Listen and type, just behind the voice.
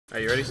Are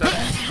you ready,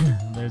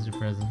 Seth? There's your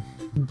present.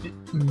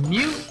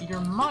 Mute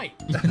your mic.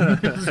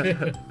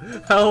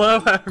 Hello,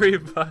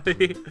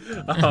 everybody.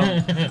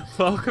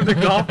 Welcome to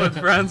Golf with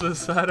Friends with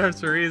Sidearms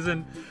for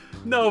Reason,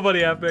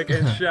 Nobody Epic,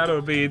 and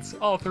Shadow Beats.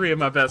 All three of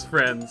my best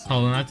friends.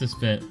 Hold on, not to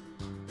spit.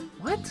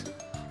 What?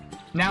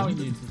 Now he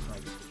needs his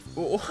mic.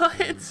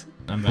 What?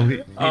 I'm He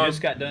back. just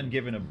got done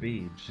giving a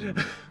beach.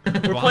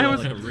 We're playing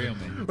with like a real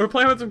man. We're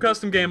playing with some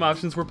custom game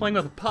options. We're playing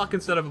with a puck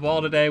instead of a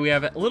ball today. We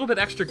have a little bit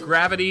extra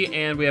gravity,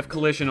 and we have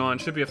collision on.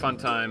 Should be a fun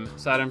time.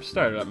 Sidearm,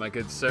 start it up, my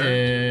good sir.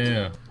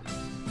 Yeah.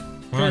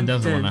 We're on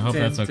Desert One. I hope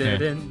that's okay.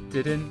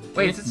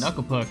 Wait, It's is this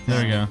knuckle puck.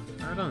 There we go.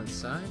 right on the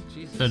side?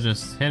 Jesus. So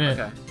just hit it.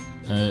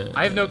 Okay.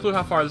 I have no clue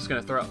how far this is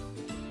gonna throw.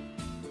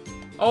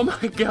 Oh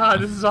my god,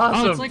 this is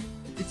awesome. Oh,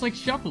 it's like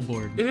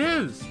shuffleboard. It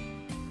is.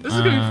 This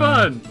is gonna be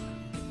fun.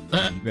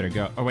 You better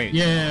go. Oh wait.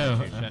 Yeah.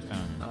 Okay, shut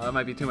down. Oh, that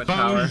might be too much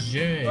power.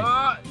 Bouger.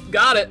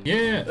 Got it.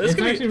 Yeah, This it's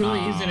could be- actually really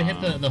easy to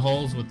hit the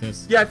holes with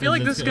this. Yeah, I feel like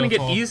It's this is gonna get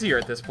fall. easier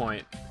at this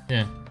point.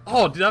 Yeah.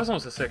 Oh, dude, that was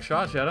almost a sick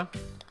shot, Shadow.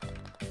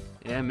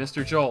 Yeah,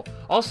 Mr. Joel.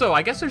 Also,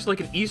 I guess there's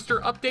like an Easter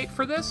update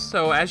for this,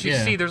 so as you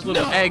Yeah. see, there's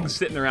little eggs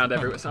sitting around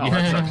everywhere. Oh,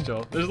 that Yeah. sucks,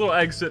 Joel. There's little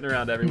eggs sitting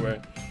around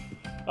everywhere.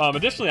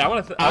 Additionally, I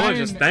want to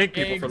just I'm thank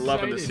people for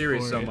loving this excited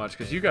series for so it. much,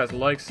 because you guys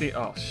like seeing.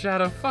 Oh,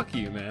 Shadow, fuck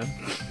you, man.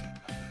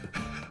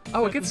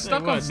 Oh, it gets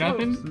stuck on What, slopes.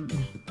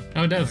 nothing?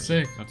 Oh, that's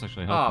sick. That's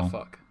actually Oh, helpful.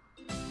 fuck.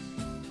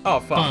 Oh,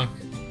 fuck. Fuck.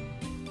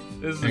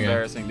 This is Okay.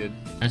 embarrassing, dude.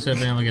 I should have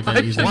been able to get I that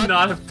should easy.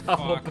 not have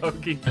double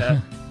poked that.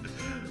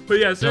 But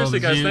yeah, seriously,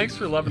 guys, you- thanks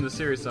for loving the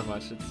series so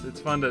much. It's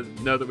fun to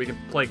know that we can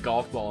play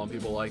golf ball and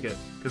people like it.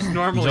 Because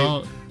normally,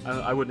 Joel-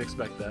 I wouldn't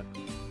expect that.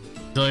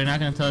 So you're not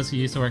gonna tell us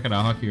you used to work at a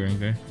hockey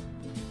rink, right?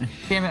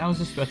 Damn it! I was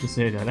just about to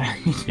say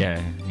that. Yeah,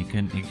 he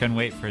couldn't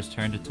wait for his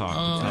turn to talk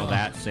to tell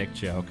that sick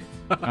joke.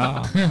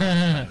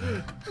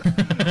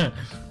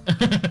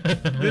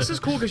 This is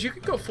cool because you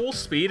can go full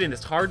speed and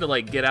it's hard to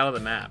like get out of the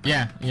map.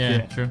 yeah,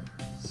 true.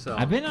 So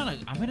I've been on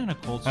a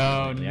cold streak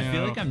Oh, lately. I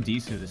feel no. like I'm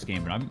decent at this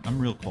game, but I'm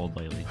real cold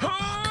lately.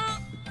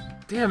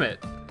 damn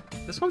it,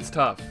 this one's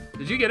tough.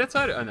 Did you get it,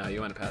 side? Oh no,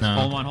 you went past. No.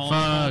 Hold on, hold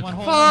Fuck. on, hold on,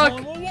 hold on,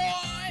 Fuck. hold on.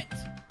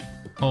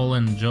 What? Hole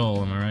in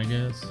Joel, am I right,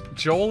 guys?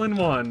 Joel in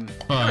one.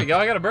 There we go.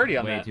 I got a birdie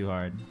on Way that. too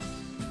hard.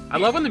 I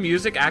love when the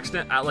music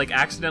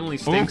accidentally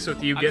stinks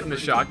with you getting the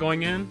shot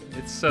going in.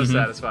 It's so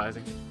satisfying.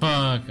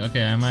 Fuck.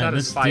 Okay, I might. Dude, I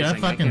Satisficing, I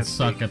fucking can't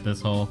suck speak. at this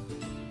hole.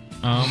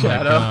 Oh my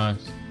Shut up.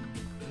 gosh.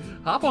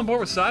 Hop on board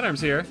with sidearms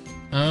here.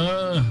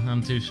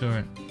 I'm too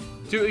short.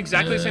 Do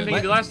exactly the same thing you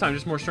Let- did last time,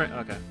 just more strength.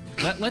 Okay.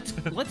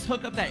 Let's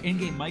hook up that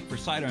in-game mic for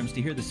sidearms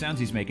to hear the sounds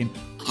he's making.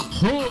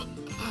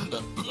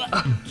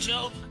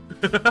 Joke.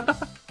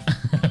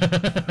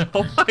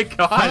 Oh my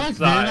god, Fuck, dude,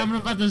 Side. I'm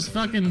about to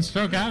fucking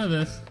stroke out of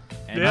this.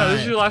 Yeah,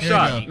 this is your last Here we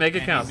shot. go. Make it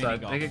And count, mini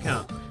Side. golf. Make it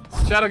count.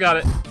 Shadow got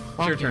it.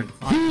 It's your turn.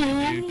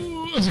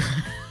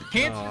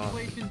 Cancer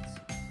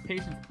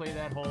patients play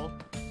that hole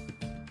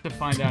to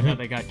find out how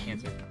they got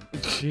cancer,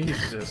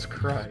 Jesus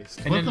Christ.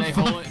 and What then the they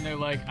fuck? hold it and they're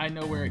like, "I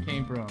know where it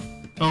came from."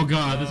 Oh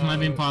god, this might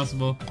be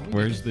impossible.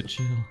 Where's the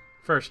chill?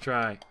 First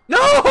try.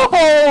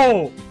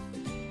 No!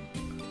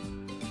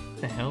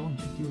 What the hell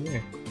did you do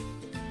there?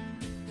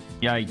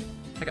 Yeah, I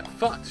got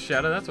fucked,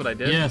 Shadow. That's what I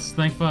did. Yes,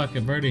 thank fuck,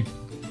 a birdie.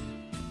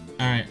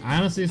 Alright, I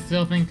honestly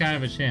still think I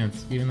have a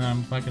chance, even though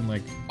I'm fucking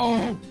like,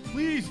 oh,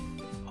 please.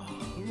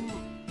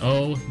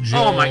 oh,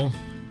 Joel. Oh my-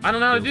 I don't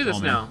know how to do this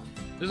Oh, now. man.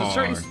 There's a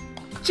certain.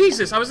 Hard.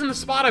 Jesus, I was in the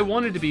spot I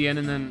wanted to be in,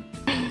 and then.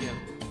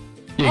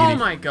 Oh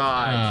my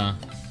god.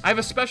 I have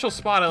a special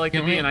spot I like to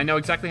Can be we- in. I know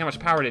exactly how much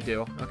power to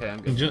do. Okay,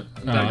 I'm good. No,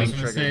 Done I was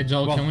being gonna triggered. say,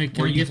 Joel, Well, can we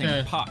we're get using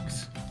the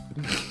pucks.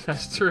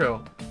 That's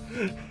true.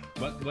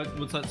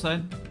 What's that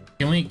side?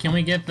 can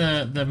we get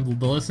the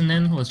listen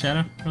in with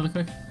Shadow really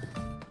quick?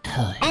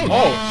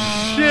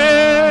 Oh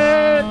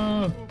shit!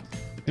 Oh,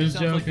 just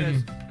Sounds like joking.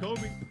 this.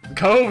 Kobe.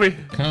 Kobe.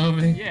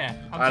 Kobe, Yeah.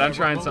 Alright, I'm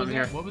trying what something was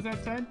here. that? What was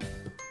that side?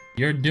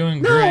 you're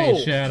doing No!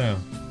 great, Shadow.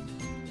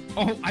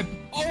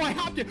 I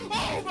hopped it.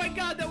 Oh my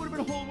god, that would have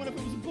been a hole in one if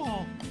it was a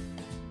ball.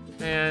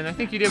 Man, I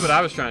think you did what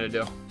I was trying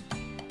to do.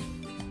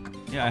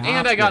 Yeah,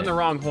 And I got in the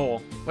wrong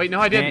hole. Wait, no,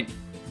 I didn't.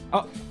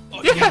 Oh,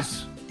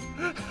 Yes!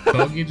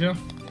 Bogey, Joe?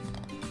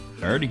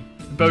 Birdie.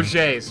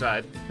 Boget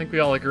side. I think we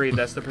all agreed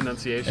that's the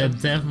pronunciation.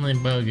 It's definitely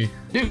bogey.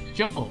 Dude,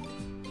 Joel.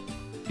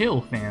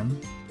 Hill fan.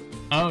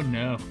 Oh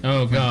no.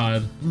 Oh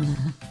god.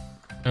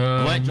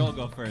 Let Joel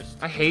go first.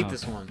 I hate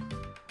this one.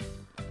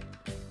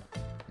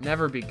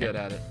 Never be good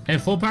at it. Hey,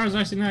 full power is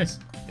actually nice.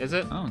 Is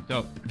it? Oh,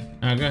 dope.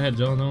 Go ahead,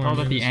 Joel. No All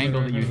about the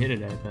angle that you hit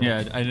it at. Though.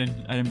 Yeah, I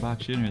didn't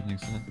box you in or anything.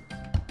 So.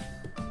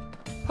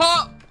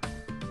 Ha!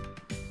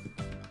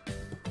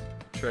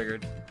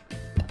 Triggered.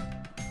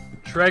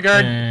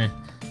 Triggered! Hey,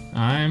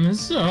 I'm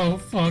so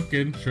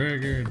fucking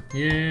triggered.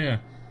 Yeah.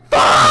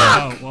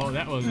 Oh, well,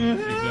 that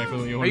wasn't exactly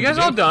what you Are wanted you guys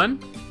to do. all done?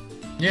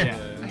 Yeah.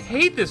 I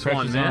hate this one,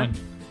 Pressure's man. on.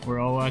 We're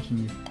all watching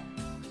you.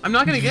 I'm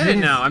not gonna get it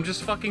now. I'm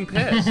just fucking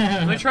pissed.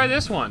 Let me try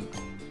this one.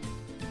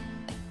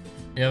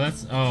 Yeah,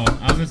 that's. Oh,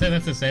 I was gonna say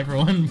that's a safer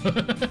one.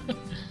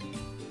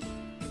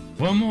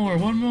 But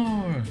one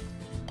more.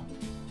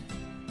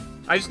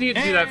 I just need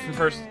to do that from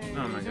first.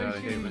 Oh my god, I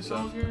hate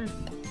myself.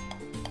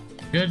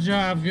 Good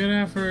job, good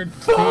effort,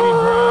 Speedy,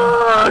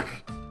 bro. Fuck!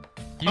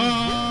 You did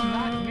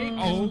not make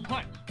Oh. this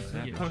punch.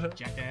 You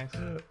jackass.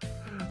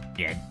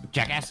 Yeah,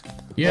 jackass.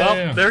 Yeah,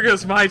 Well, there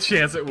goes my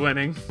chance at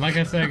winning. like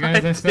I said,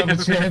 guys, I still have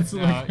a Damn it. chance.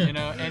 You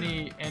know,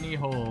 any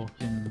hole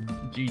can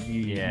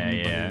GG. Yeah,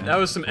 anybody. yeah. That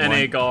was some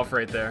NA golf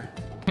right there.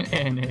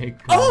 NA.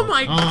 Oh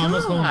my Oh, I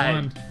almost hole god!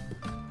 one.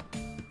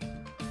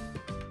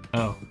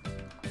 Oh.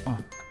 Oh.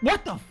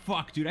 What the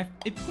fuck, dude?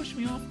 It pushed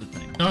me off the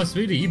thing. Oh,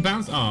 Speedy, you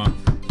bounced. Oh.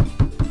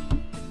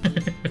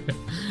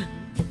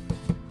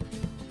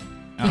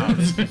 Oh,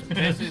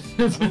 this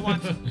is who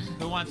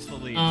wants the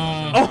lead?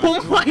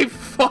 Oh my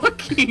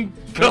fucking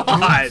Who wants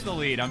god! the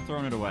lead? I'm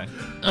throwing it away.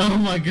 Oh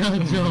my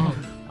god, Joel.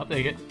 I'll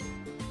take it.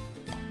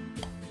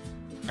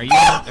 Are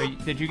you?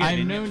 Did you get?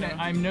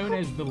 I'm known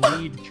as the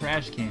lead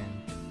trash can.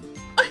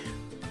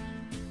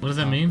 What does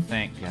that mean?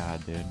 Thank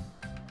God, dude.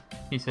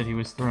 He said he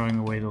was throwing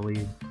away the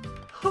lead.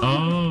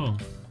 Oh.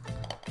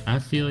 I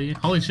feel you.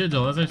 Holy shit,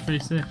 Joel, that's actually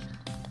pretty sick.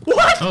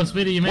 What? Oh,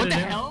 Speedy, you made What it the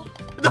in. hell?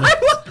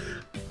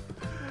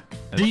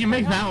 Do you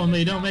make that one, but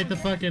you don't make the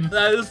fucking...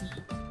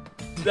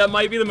 That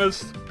might be the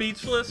most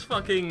speechless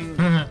fucking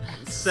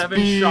 7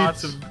 Speech.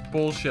 shots of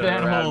bullshit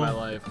I've ever had in my That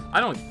life. I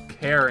don't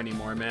care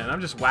anymore, man.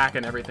 I'm just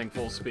whacking everything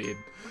full speed.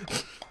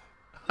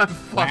 I'm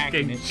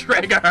Whacking fucking it.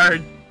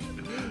 triggered.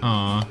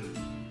 Aw.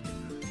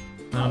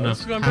 Oh, this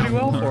is going pretty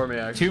well for me,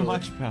 actually. Too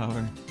much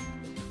power.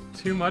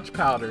 Too much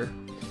powder.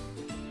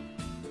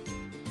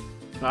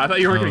 No, I thought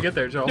you weren't gonna get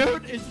there, Joel.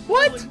 Dude, it's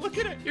What? rolling. Look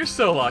at it. You're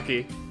so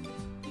lucky.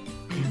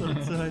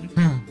 Outside.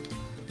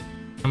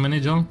 How many,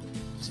 Joel?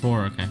 It's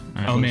 4, okay.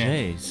 Alright. Oh, man.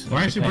 Jays. We're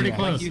actually pretty Yeah,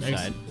 close. Like you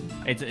said,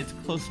 it's a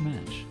close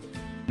match.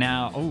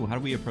 Now, oh, how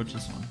do we approach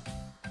this one?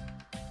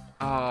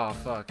 Oh,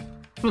 fuck.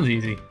 This one's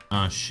easy.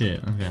 Oh, shit,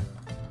 okay.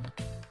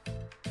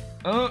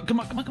 Oh, come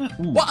on.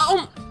 Ooh.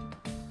 What?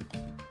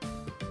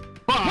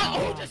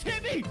 Oh, just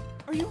hit me!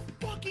 Are you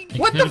fucking? It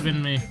What could the have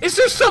been me. Is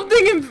there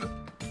something in...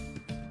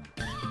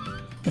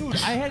 Dude,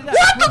 I had that.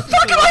 What the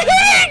fuck am I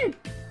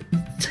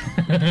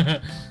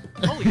hitting?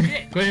 Holy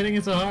shit! Quit hitting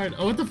it so hard.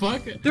 Oh, what the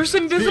fuck? There's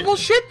invisible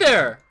shit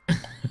there.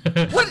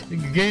 What?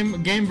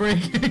 Game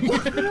breaking.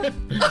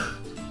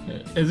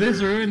 Is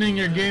this ruining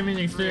your gaming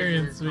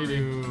experience,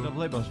 sweetie?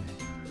 Double A bullshit.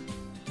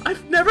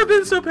 I've never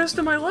been so pissed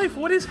in my life.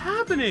 What is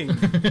happening?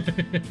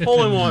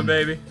 Hole in one,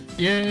 baby.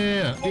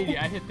 Yeah. Dude,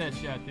 I hit that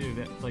shot too.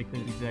 That's like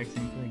the exact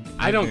same thing.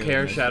 I don't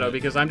care, Shadow,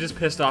 because I'm just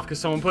pissed off because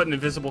someone put an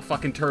invisible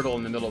fucking turtle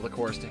in the middle of the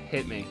course to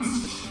hit me.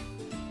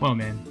 Well,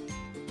 man.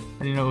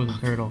 I didn't know it was a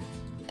turtle.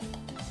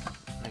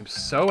 I'm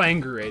so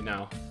angry right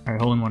now.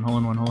 Alright, hole in one.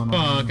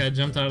 Fuck, I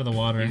jumped out of the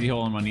water. Easy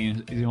hole in one.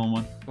 Easy hole in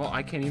one. Well,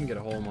 I can't even get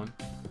a hole in one.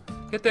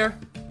 Get there.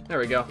 There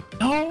we go.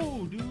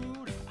 No, dude.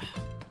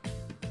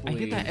 I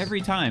get that Please.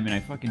 every time, and I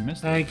fucking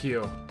missed it. Thank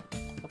you.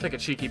 I'll take a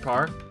cheeky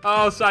par.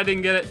 Oh, side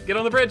didn't get it. Get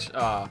on the bridge.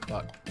 Ah,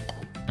 fuck.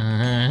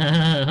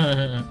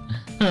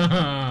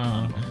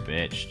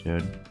 Bitch,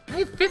 dude. I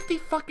have 50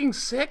 fucking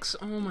 6?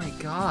 Oh my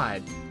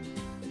god.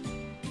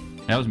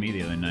 That was me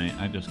the other night.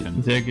 I just couldn't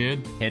Is that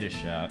good? hit a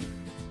shot.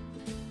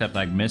 Except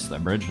I missed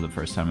that bridge for the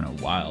first time in a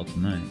while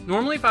tonight.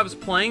 Normally, if I was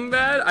playing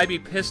bad, I'd be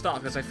pissed off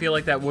because I feel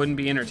like that wouldn't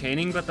be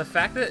entertaining. But the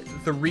fact that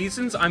the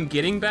reasons I'm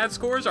getting bad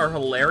scores are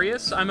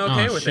hilarious, I'm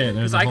okay Oh, with shit, it.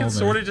 there's Because a I hole can there.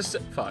 sort of just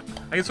fuck.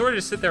 I can sort of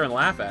just sit there and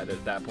laugh at it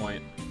at that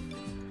point.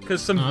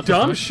 Because some Oh, what the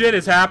dumb fuck? shit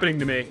is happening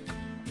to me.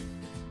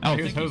 Oh,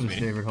 Here's thank you, Hova's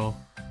Speedy. favorite hole.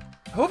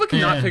 Hova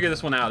cannot Yeah. figure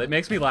this one out. It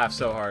makes me laugh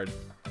so hard.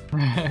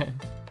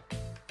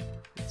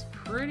 It's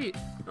pretty.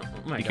 Oh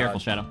my Be god. careful,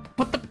 Shadow.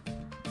 What the?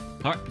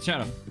 Alright,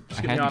 Shadow. I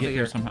get me had to off get of here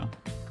here. somehow.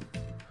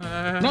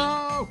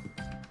 No!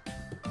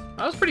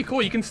 That was pretty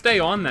cool. You can stay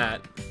on that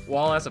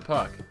wall as a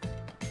puck.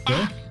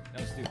 Good?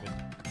 That was stupid.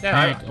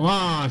 Yeah.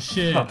 Oh,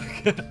 shit.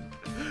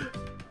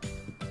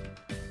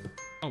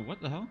 Oh,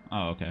 what the hell?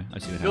 Oh, okay. I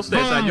see what You'll happened.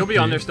 stay aside. You'll be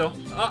on there Dude. still.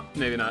 Oh,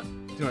 maybe not.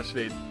 Too much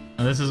speed.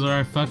 Oh, this is where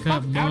I fuck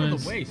up, boys. Out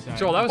of the way, side.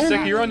 Joel, that was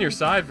sick. You were on your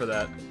side for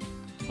that.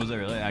 Was it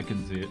really? I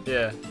couldn't see it.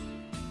 Yeah.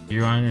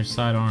 You're on your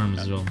side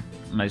arms, Joel.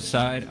 My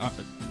side.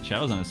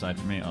 Shadow's on the side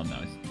for me. Oh,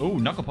 nice. Oh,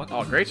 knuckle puck.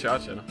 Oh, great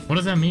shot, Shadow. What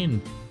does that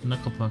mean?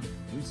 Knuckle puck.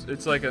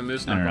 It's like a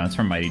moose I don't know. knuckle. It's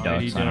from Mighty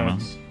Ducks. Mighty I don't know.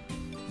 Ducks.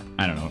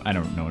 I don't know. I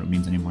don't know what it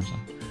means anymore. So.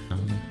 Oh,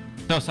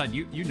 No, side.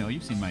 You know.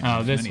 You've seen Mighty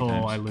Oh, Ducks this many hole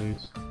times. I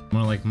lose.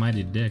 more like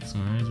mighty dicks,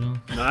 am I right, Joel?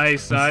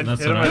 Nice, side.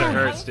 That's Hit him what when I it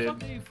heard. hurts, How the dude. fuck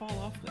did you fall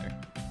off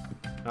there?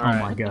 All Oh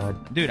right. my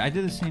god. Dude, I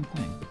did the same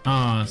thing.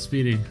 Oh,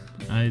 Speedy.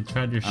 I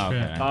tried your Oh, okay.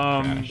 strat.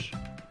 Trash.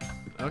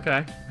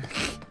 Okay.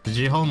 Did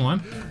you hole in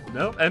one?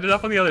 Nope. Ended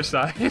up on the other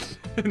side.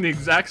 In the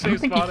exact I same don't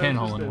think you spot. I can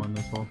just hole in did. one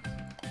this hole.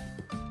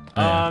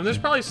 There's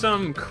probably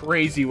some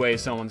crazy way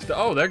someone's.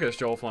 Oh, there goes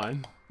Joel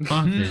flying.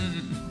 Fuck it.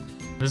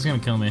 This is gonna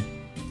kill me.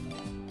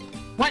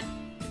 What?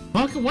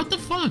 Fuck, what the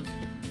fuck?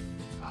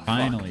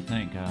 Finally,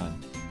 thank God.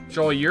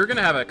 Joel, you're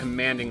gonna have a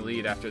commanding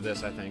lead after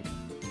this, I think.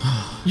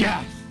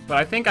 Yes! But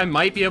I think I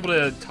might be able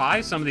to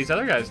tie some of these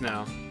other guys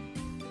now.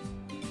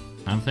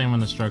 I think I'm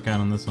gonna stroke out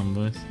on this one,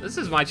 boys. This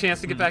is my chance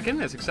to get back in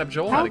this, except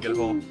Joel had a good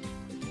hole.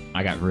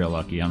 I got real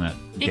lucky on that,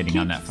 getting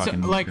on that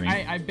fucking like screen.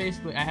 I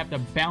basically I have to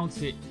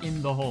bounce it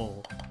in the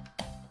hole.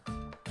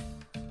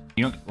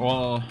 You know,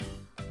 well,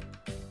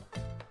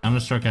 I'm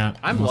gonna struck out.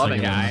 I'm Unless I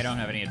loving get it. one. I don't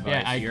have any advice.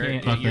 Yeah, I you're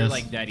can't- Fuck you're this.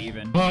 like dead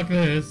even. Fuck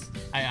this.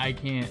 I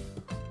can't.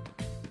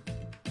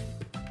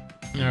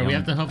 Alright, we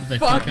have to hope that they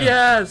Fuck fuck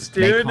yes,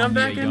 They dude. call I'm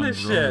me a back in young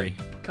this Rory.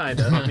 shit.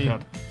 Kinda. I mean,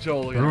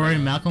 Joel. up. Rory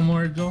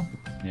McIlroy, Joel?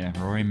 Yeah,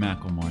 Rory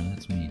McIlroy,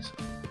 that's me.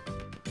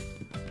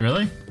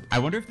 Really? I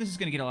wonder if this is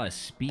gonna get a lot of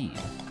speed.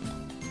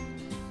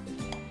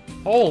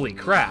 Holy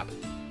crap.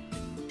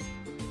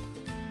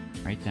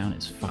 Right down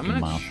his fucking gonna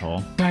mouth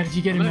hole. God, did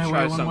you get I'm in gonna my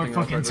try way one more something real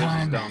fucking quick. This is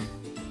time? dumb.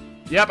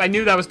 Yep, I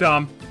knew that was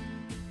dumb.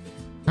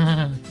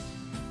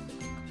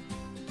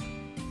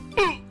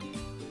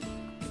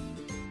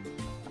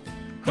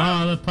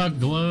 Oh, the puck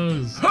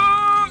glows.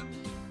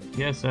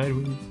 Yes, I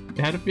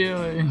had a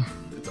feeling.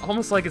 It's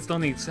almost like it's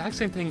done the exact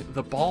same thing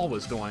the ball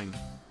was doing.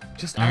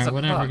 Just as Alright, a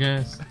whatever, puck.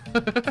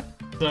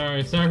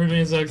 guys. Sorry for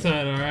being so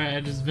excited, alright?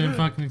 I just been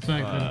fucking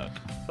expecting.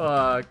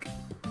 Fuck.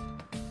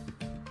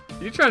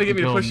 You're trying to get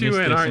me to Joel, push you miss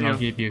in, this aren't and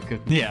I'll you? give you a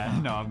cookie. Yeah,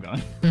 no, I'm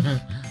gone.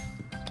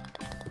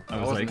 I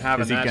was wasn't like,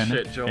 having is he that gonna,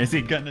 shit, Joel. Is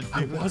he gonna do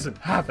I it? wasn't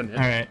having it.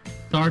 All right.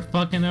 Start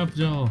fucking up,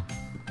 Joel.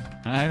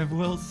 I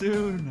will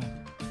soon.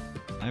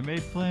 I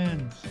made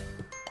plans.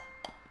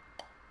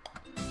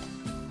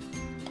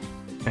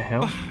 The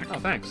hell? Oh,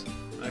 thanks.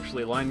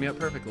 Actually lined me up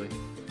perfectly.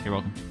 You're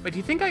welcome. Wait, do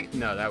you think I...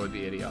 No, that would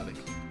be idiotic.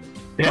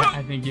 Yeah,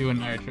 I think you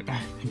and I are. I think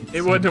it's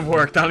It wouldn't have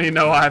worked. I don't even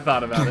know why I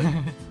thought about it.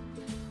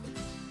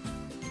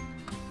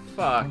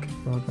 Fuck.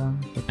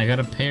 I got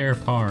a pair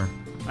par.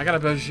 I got a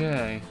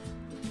Beaujolais.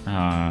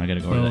 I gotta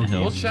go to Well, the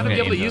hill. Well, Shadow be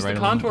Okay, able to aim use right the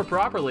a little contour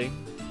properly.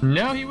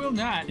 No, he will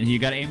not. bit. You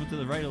gotta aim it to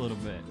the right a little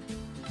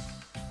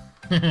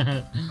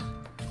bit.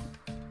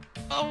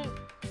 Oh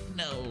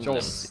no.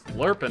 Joel's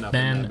slurping up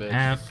Ben in that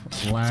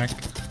bitch. Affleck.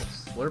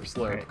 Slurp,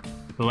 slurp.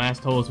 The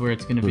last hole is where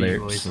it's gonna be, Slurp,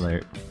 boys.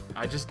 slurp.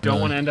 I just don't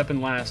want to end up in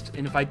last.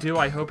 And if I do,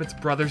 I hope it's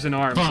brothers in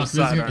arms Fuck, with this is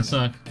gonna sidearms.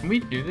 suck. Can we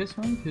do this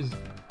one? Cause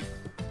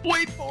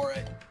Wait for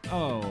it.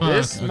 Oh. Fuck,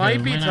 This okay, might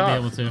we be not tough.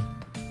 Be able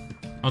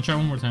to. I'll try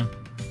one more time.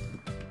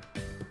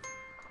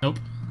 Nope.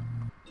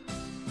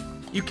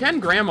 You can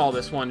grandma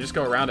this one, just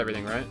go around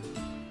everything, right?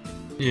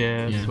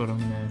 yeah, that's Yeah. what I'm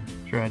gonna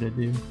try to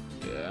do.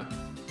 Yeah.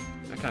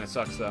 That kind of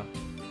sucks, though.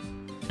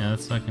 Yeah,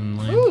 that's fucking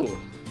lame. Ooh!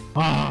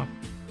 Ah,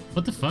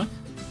 What the fuck?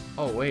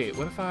 Oh, wait,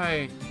 what if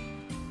I...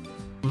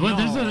 What?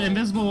 There's an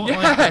invisible wall.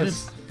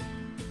 Yes!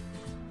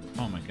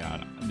 Oh my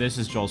god. This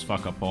is Joel's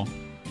fuck up hole.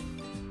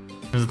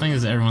 Because the thing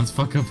is, everyone's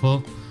fuck up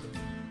hole.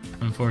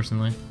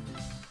 Unfortunately.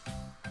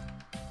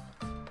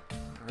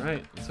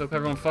 Alright, let's hope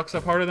everyone fucks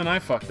up harder than I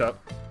fucked up.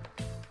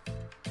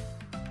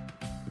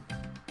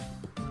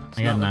 It's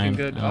I got not looking 9.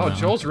 good. Oh, Oh, no.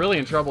 Joel's really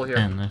in trouble here.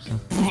 10. There's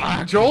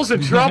some. Joel's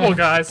in trouble,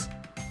 guys!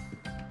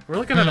 We're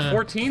looking at a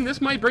 14.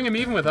 This might bring him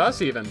even with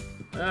us, even.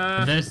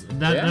 There's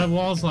that. yeah. That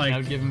wall's like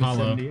I'll give him a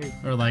hollow, 78.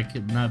 or like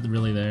not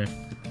really there.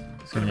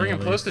 It's gonna bring him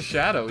close to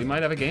Shadow. We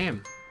might have a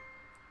game.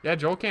 Yeah,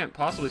 Joel can't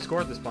possibly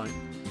score at this point.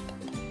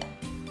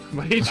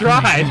 But he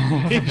tried.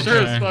 He sure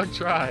as fuck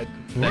tried.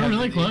 We're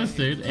really close,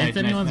 dude. Nice, It's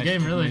anyone's nice,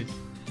 game, really. nice.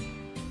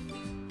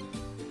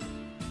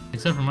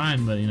 Except for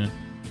mine, but you know.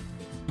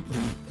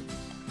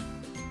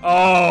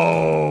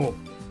 Oh!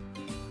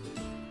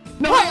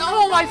 No!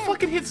 Oh, I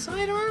fucking hit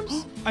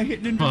sidearms? I hit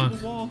an invisible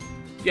Fuck. wall.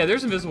 Yeah,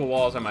 there's invisible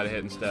walls I might have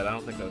hit instead. I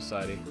don't think that was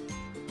sidey.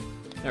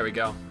 There we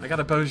go. I got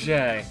a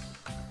Beaujolais.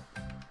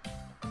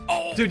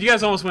 Oh! Dude, you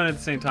guys almost went at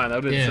the same time. That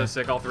would have been so Yeah.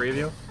 sick, all three of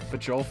you. But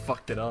Joel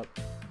fucked it up.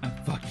 I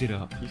fucked it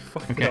up. You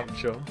fucked Okay. it up,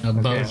 Joel. A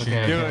boat.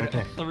 okay. Dude,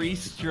 okay. 3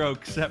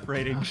 strokes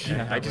separating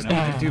shit. I just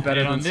when need to do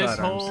better And than on this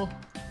sidearms. hole,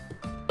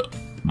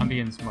 I'm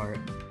being smart.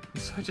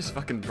 So I just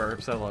fucking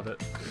burps. I love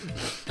it.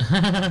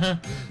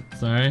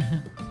 Sorry.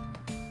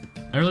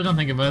 I really don't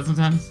think about it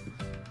sometimes.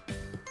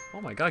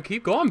 Oh my god,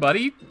 keep going,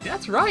 buddy.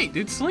 That's right,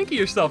 dude. Slinky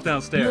yourself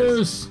downstairs.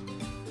 Yes.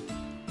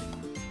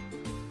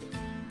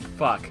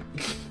 Fuck.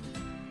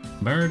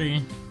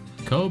 Birdie.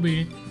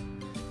 Kobe.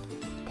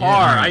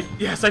 Par. right.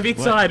 Yes, I beat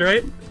What? side,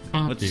 right?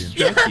 Oh, What dude.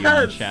 stroke do you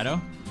on, Yes!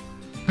 Shadow?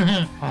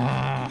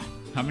 Ah,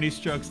 How many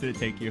strokes did it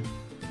take you?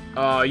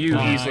 Oh, you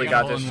I easily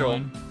got got this, hole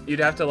in Joel. one. You'd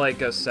have to like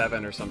go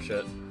 7 or some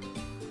shit.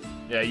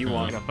 Yeah, you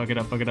won. fuck it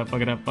up, fuck it up,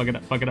 fuck it up, fuck it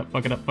up, fuck it up,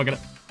 fuck it up, fuck it up, fuck it up.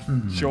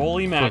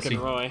 Jolie Pussy.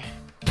 McEnroy.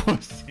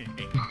 Pussy.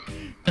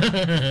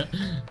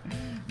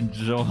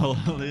 Joel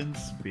and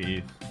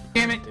Spieth.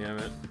 Damn it! Damn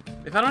it.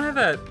 If I don't have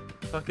that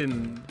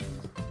fucking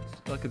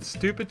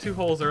stupid 2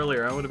 holes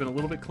earlier, I would have been a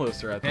little bit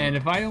closer, I think. And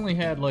if I only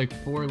had like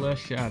 4 less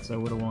shots, I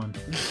would have won.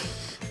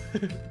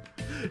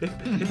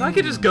 If I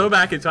could just go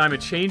back in time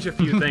and change a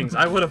few things,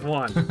 I would have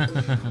won.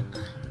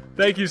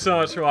 Thank you so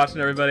much for watching,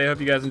 everybody. I hope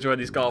you guys enjoyed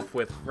these Golf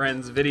with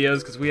Friends videos,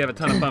 because we have a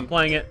ton of fun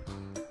playing it.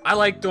 I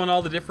like doing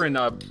all the different...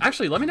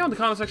 actually, let me know in the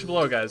comment section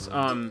below, guys.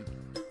 I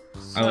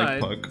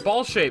like puck.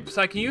 Ball shape.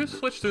 Sai, can you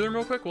switch through them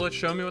real quick? Will it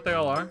show me what they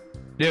all are?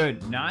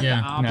 Dude, not Yeah,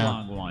 the no.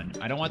 oblong one.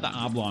 I don't want the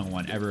oblong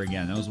one ever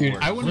again. That was Dude,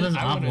 worse. I What wanna, is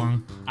I wanna,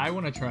 oblong? I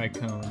wanna try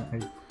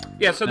cone.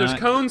 Yeah, so there's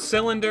cone,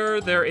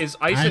 cylinder, there is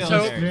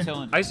isotope,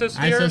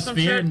 isosphere or some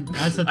shit?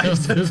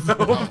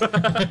 Isotope.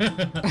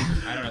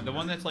 I don't know. The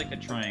one that's like a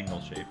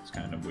triangle shape is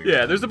kind of weird.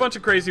 Yeah, there's a bunch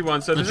of crazy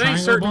ones. So if The there's any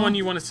triangle certain ball? one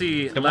you want to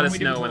see, The let one us we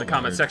did know in the before.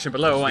 comment section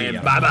below. And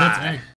Yeah. bye-bye.